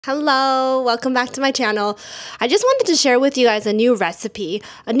Hello, welcome back to my channel. I just wanted to share with you guys a new recipe,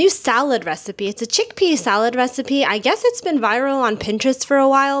 a new salad recipe. It's a chickpea salad recipe. I guess it's been viral on Pinterest for a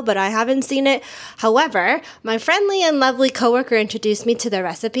while, but I haven't seen it. However, my friendly and lovely coworker introduced me to the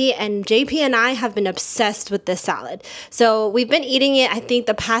recipe, and JP and I have been obsessed with this salad. So we've been eating it, I think,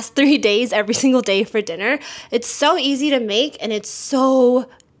 the past 3 days, every single day for dinner. It's so easy to make, and it's so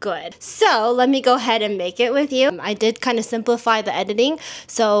good. So let me go ahead and make it with you. I did kind of simplify the editing.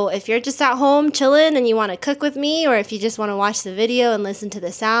 So if you're just at home chilling and you want to cook with me, or if you just want to watch the video and listen to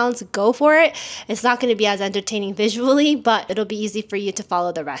the sounds, go for it. It's not going to be as entertaining visually, but it'll be easy for you to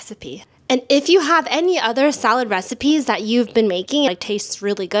follow the recipe. And if you have any other salad recipes that you've been making that tastes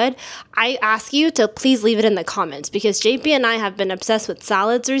really good, I ask you to please leave it in the comments, because JP and I have been obsessed with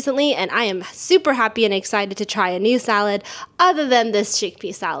salads recently, and I am super happy and excited to try a new salad other than this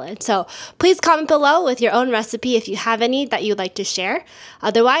chickpea salad. So please comment below with your own recipe if you have any that you'd like to share.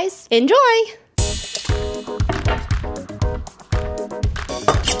 Otherwise, enjoy!